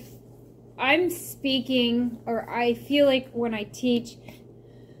 I'm speaking, or I feel like when I teach,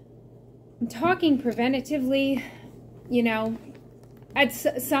 I'm talking preventatively, you know.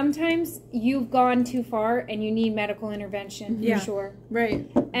 Sometimes you've gone too far and you need medical intervention, for sure. Right.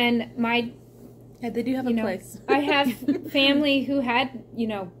 And they do have a place. I have family who had, you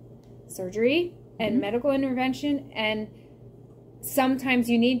know, surgery and medical intervention, and sometimes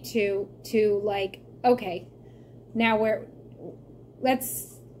you need to like, okay, now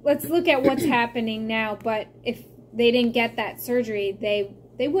let's look at what's happening now. But if they didn't get that surgery,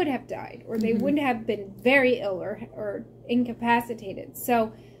 they would have died, or they wouldn't have been very ill or incapacitated.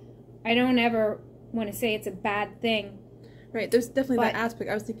 So I don't ever want to say it's a bad thing. Right, there's definitely that aspect.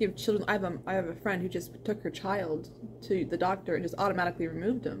 I was thinking of children. I have a friend who just took her child to the doctor and just automatically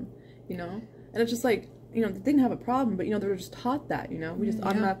removed him, you know? And it's just like, you know, they didn't have a problem, but, you know, they were just taught that, you know? We just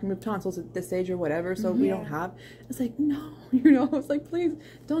automatically remove tonsils at this age or whatever, so we don't have. It's like, no, you know? It's like, please,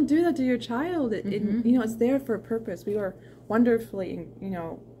 don't do that to your child. You know, it's there for a purpose. We are wonderfully, you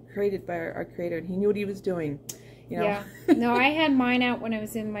know, created by our Creator, and He knew what He was doing. You know? Yeah. No, I had mine out when I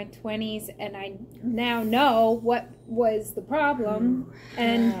was in my 20s, and I now know what was the problem.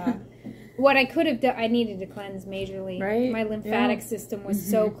 And what I could have done, I needed to cleanse majorly. Right? My lymphatic system was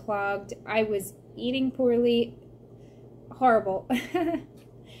so clogged. I was eating poorly. Horrible.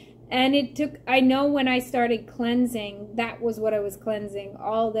 And it took, I know when I started cleansing, that was what I was cleansing.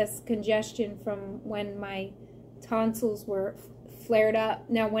 All this congestion from when my tonsils were flared up.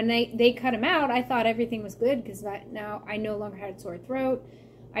 Now, when they cut them out, I thought everything was good because now I no longer had sore throat.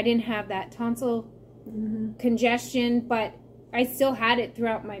 I didn't have that tonsil congestion, but I still had it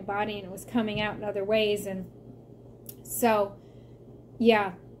throughout my body, and it was coming out in other ways. And so,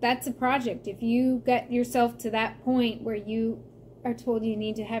 yeah, that's a project. If you get yourself to that point where you are told you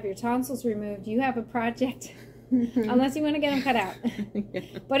need to have your tonsils removed, you have a project. Unless you want to get them cut out.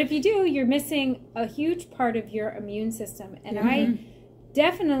 But if you do, you're missing a huge part of your immune system. And I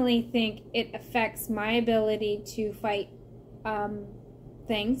definitely think it affects my ability to fight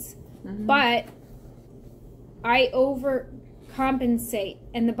things. But I overcompensate.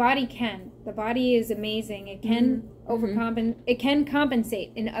 And the body can. The body is amazing. It can overcompensate. It can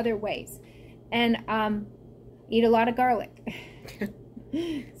compensate in other ways. And eat a lot of garlic.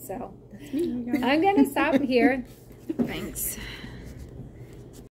 So I'm going to stop here. Thanks.